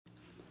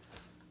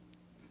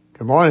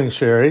Good morning,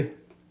 Sherry.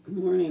 Good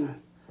morning.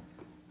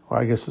 Well,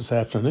 I guess it's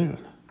afternoon.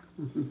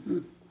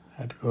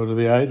 Had to go to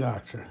the eye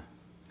doctor.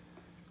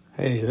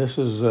 Hey, this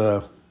is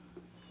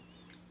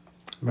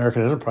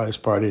American Enterprise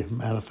Party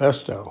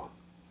manifesto.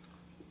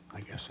 I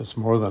guess it's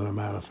more than a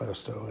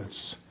manifesto.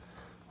 It's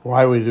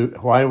why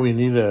we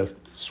need a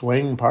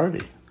swing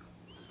party.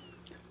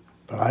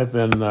 But I've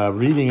been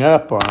reading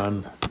up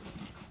on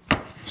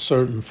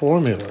certain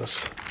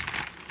formulas,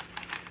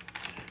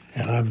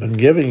 and I've been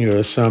giving you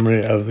a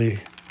summary of the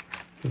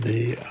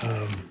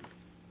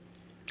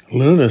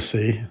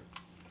lunacy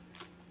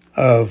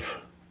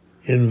of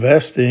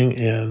investing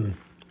in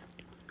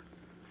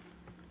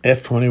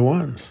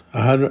F-21s,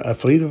 a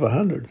fleet of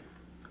 100,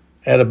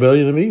 at $1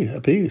 billion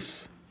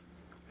apiece.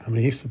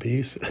 It's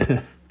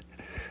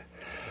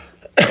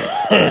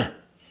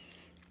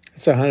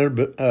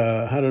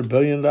 $100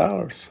 billion.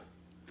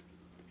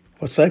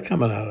 What's that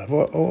coming out of?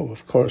 Oh,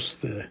 of course,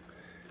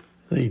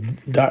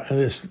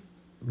 this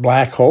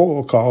black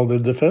hole called the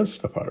Defense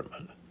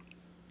Department.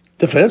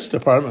 Defense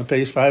Department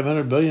pays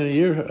 $500 billion a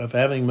year of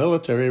having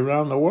military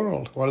around the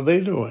world. What are they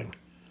doing?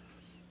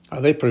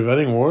 Are they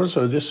preventing wars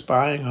or just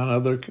spying on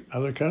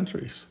other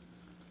countries?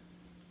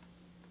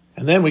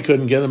 And then we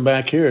couldn't get them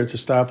back here to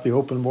stop the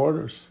open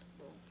borders.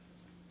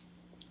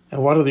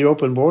 And what are the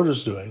open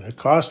borders doing? They're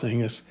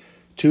costing us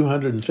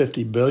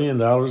 $250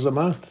 billion a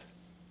month.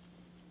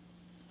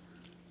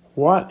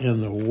 What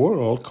in the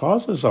world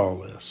causes all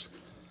this?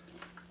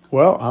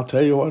 Well, I'll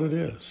tell you what it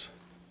is.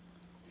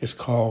 It's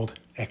called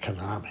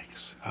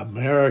economics,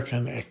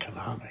 American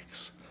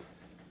economics.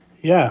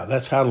 Yeah,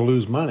 that's how to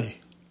lose money.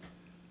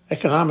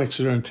 Economics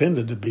are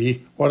intended to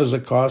be, what's the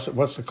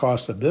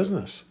cost of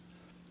business?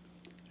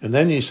 And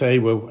then you say,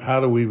 well,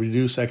 how do we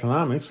reduce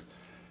economics?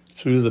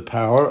 Through the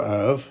power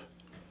of,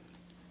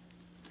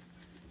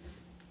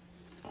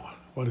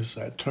 what is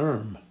that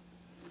term?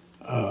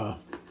 The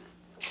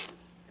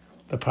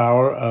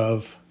power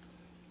of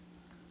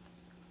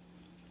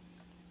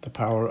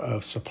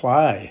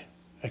supply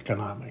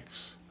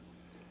economics.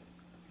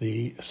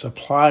 The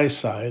supply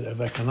side of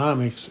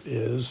economics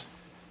is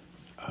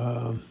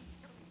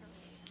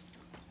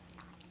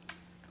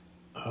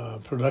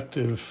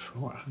productive.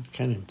 Well, I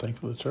can't even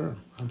think of the term.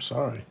 I'm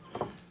sorry.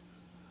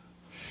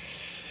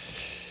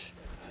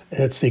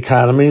 It's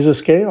economies of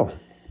scale.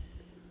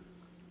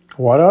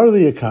 What are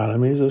the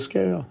economies of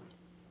scale?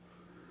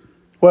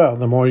 Well,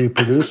 the more you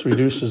produce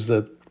reduces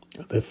the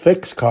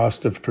fixed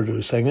cost of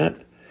producing it,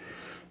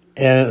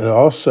 and it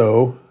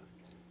also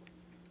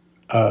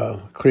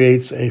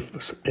creates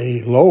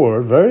a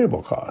lower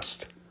variable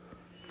cost.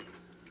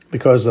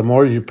 Because the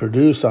more you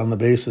produce on the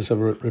basis of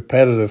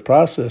repetitive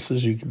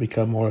processes, you can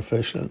become more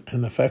efficient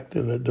and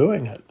effective at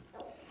doing it.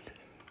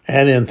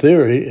 And in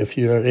theory, if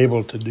you're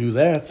able to do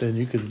that, then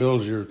you can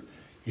build your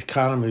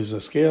economies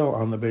of scale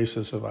on the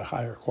basis of a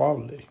higher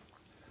quality.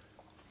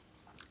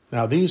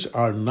 Now, these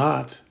are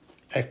not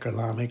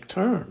economic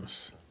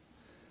terms.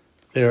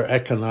 They're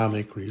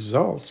economic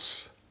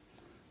results,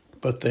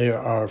 but they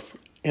are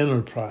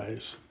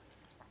enterprise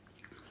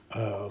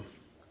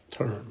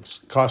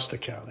terms, cost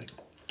accounting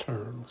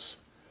terms.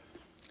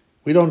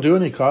 We don't do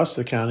any cost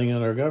accounting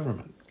in our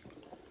government.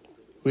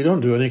 We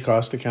don't do any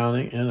cost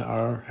accounting in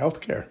our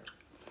healthcare.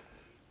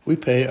 We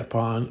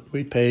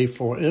pay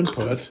for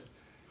input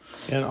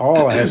in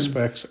all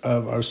aspects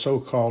of our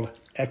so-called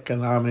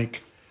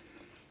economics,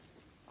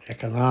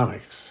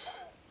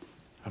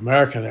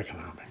 American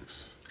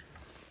economics.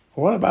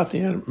 What about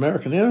the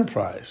American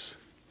enterprise?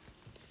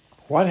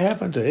 What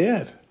happened to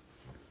it?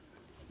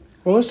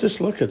 Well, let's just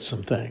look at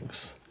some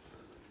things.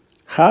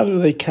 How do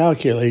they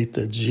calculate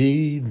the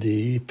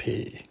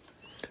GDP,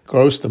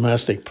 gross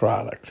domestic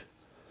product?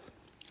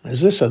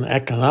 Is this an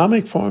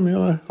economic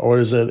formula or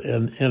is it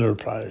an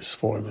enterprise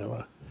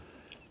formula?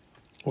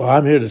 Well,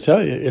 I'm here to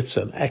tell you it's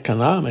an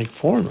economic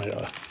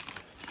formula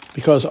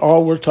because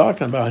all we're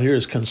talking about here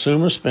is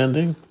consumer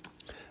spending,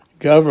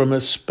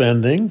 government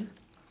spending,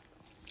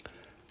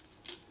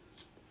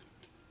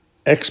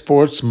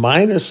 exports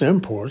minus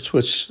imports,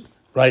 which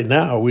right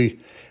now we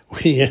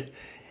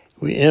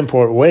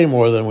import way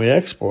more than we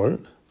export,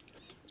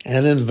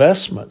 and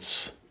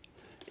investments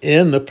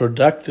in the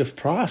productive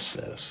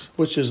process,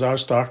 which is our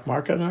stock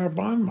market and our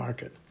bond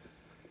market,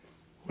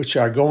 which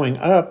are going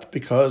up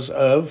because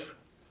of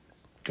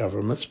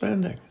government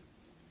spending.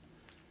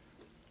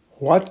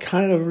 What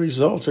kind of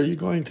results are you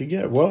going to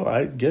get? Well,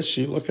 I guess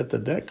you look at the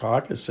debt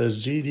clock, it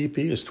says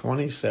GDP is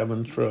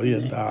 $27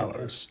 trillion.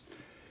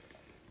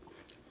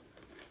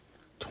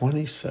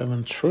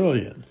 $27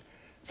 trillion.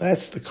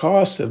 That's the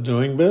cost of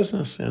doing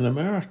business in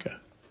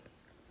America.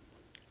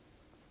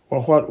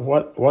 Well,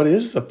 what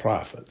is the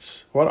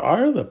profits? What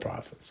are the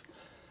profits?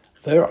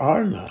 There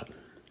are none.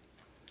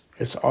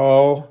 It's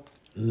all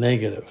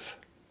negative.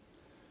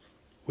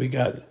 We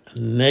got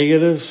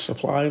negative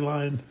supply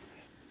line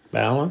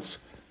balance.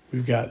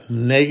 We've got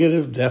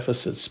negative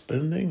deficit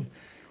spending.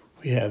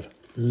 We have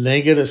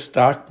negative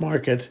stock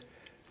market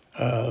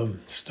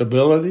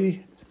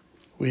stability.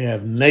 We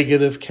have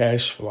negative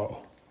cash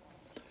flow.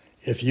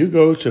 If you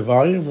go to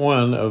volume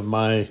 1 of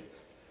my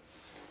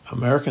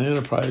American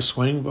Enterprise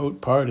Swing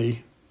Vote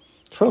Party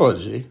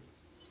trilogy,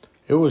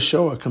 it will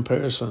show a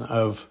comparison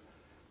of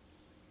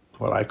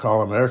what I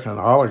call American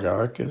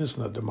oligarch. It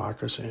isn't a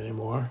democracy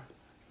anymore.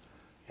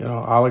 You know,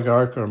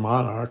 oligarch or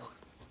monarch,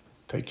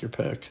 take your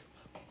pick.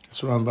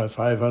 It's run by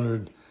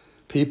 500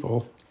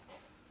 people.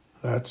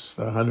 That's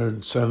the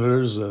 100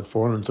 senators,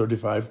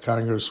 435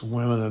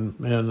 congresswomen and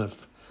men,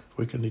 if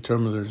we can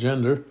determine their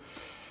gender.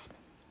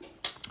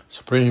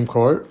 Supreme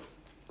Court,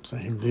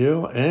 same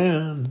deal,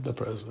 and the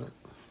president.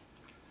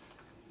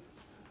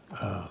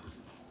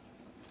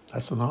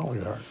 That's an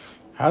oligarch.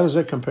 How does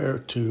it compare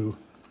to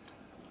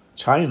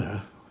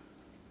China,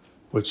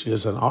 which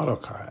is an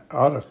autocracy?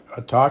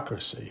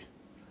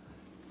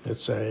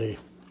 It's a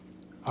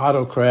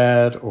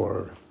autocrat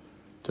or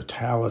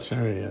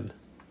totalitarian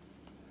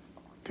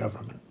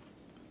government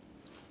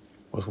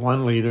with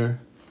one leader.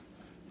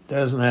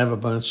 Doesn't have a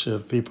bunch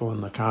of people in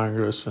the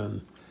Congress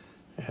and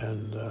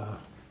the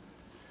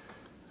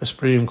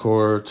Supreme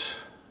Court,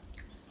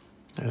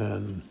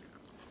 and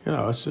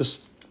it's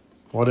just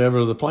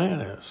whatever the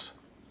plan is.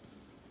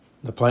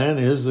 The plan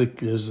is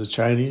the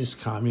Chinese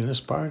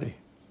Communist Party.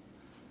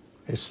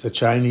 It's the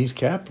Chinese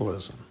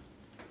capitalism.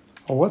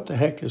 Well, what the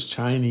heck is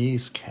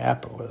Chinese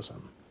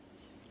capitalism?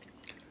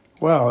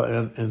 Well,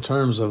 in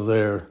terms of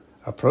their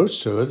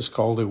approach to it, it's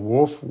called the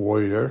Wolf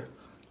Warrior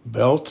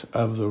Belt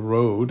of the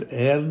Road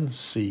and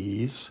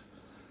Seas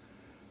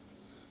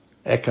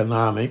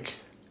economic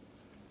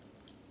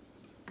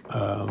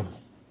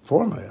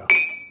formula.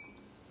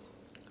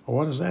 Well,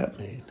 what does that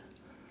mean?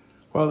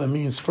 Well, that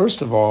means,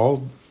 first of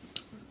all,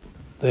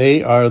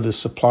 they are the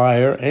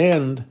supplier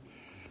and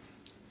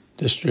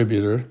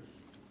distributor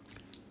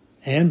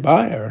and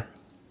buyer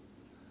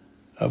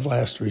of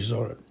last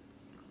resort.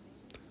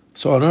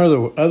 So in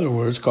other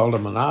words, called a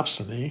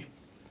monopsony,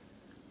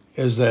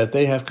 is that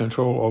they have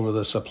control over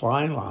the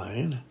supply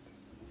line.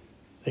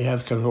 They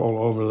have control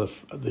over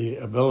the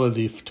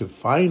ability to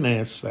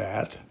finance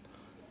that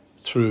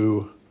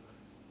through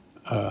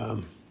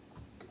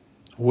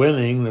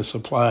winning the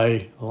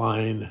supply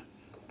line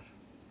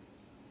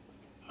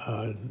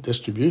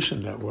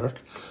distribution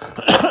network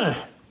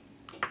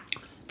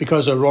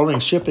because they're rolling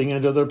shipping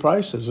into their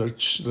prices.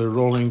 They're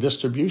rolling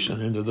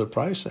distribution into their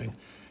pricing.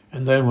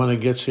 And then when it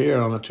gets here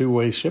on a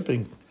two-way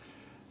shipping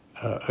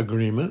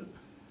agreement,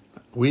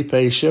 we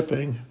pay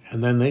shipping,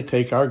 and then they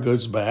take our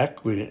goods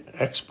back, we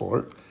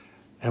export,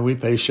 and we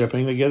pay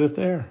shipping to get it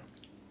there.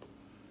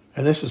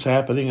 And this is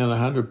happening in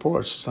 100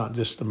 ports. It's not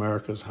just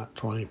America's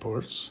 20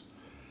 ports.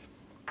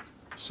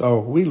 So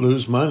we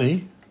lose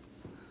money.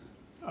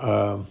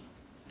 And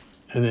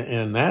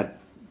in that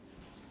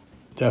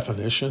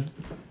definition,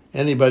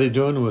 anybody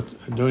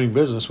doing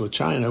business with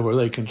China, where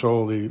they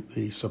control the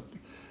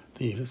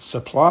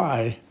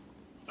supply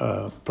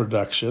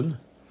production,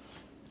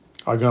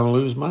 are going to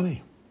lose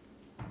money.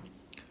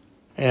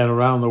 And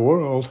around the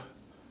world,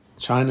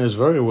 China is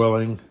very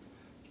willing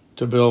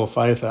to build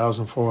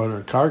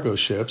 5,400 cargo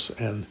ships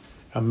and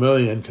 1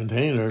 million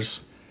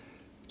containers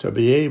to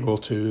be able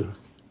to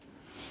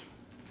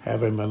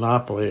have a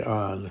monopoly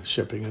on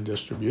shipping and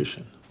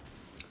distribution,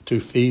 to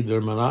feed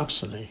their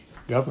monopsony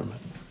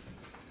government.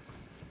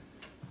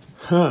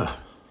 Well,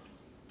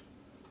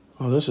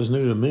 this is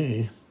new to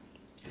me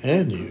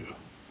and you,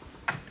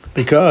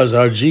 because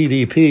our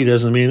GDP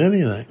doesn't mean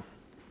anything.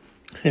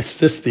 It's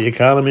just the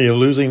economy of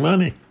losing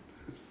money.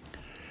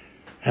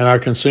 And our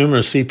consumer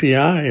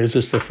CPI is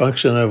just a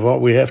function of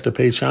what we have to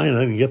pay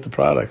China to get the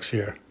products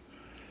here.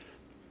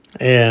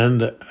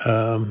 And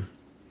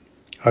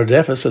our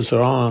deficits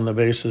are on the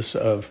basis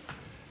of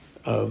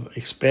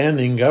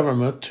expanding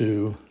government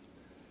to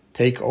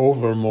take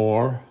over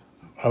more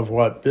of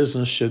what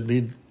business should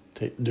be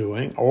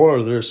doing,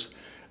 or there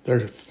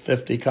are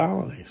 50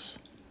 colonies.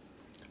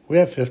 We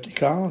have 50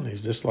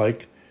 colonies, just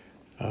like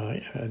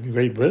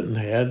Great Britain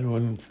had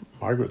when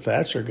Margaret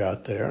Thatcher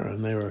got there,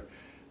 and they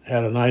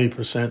had a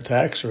 90%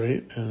 tax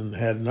rate and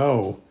had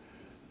no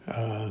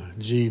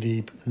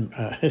GDP,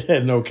 it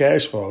had no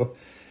cash flow,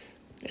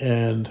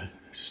 and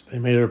they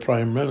made her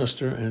prime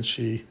minister, and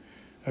she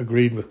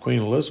agreed with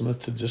Queen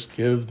Elizabeth to just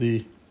give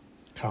the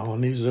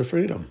colonies their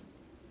freedom.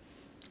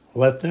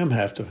 Let them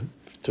have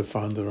to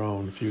fund their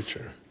own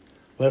future.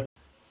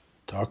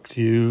 Talk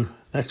to you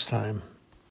next time.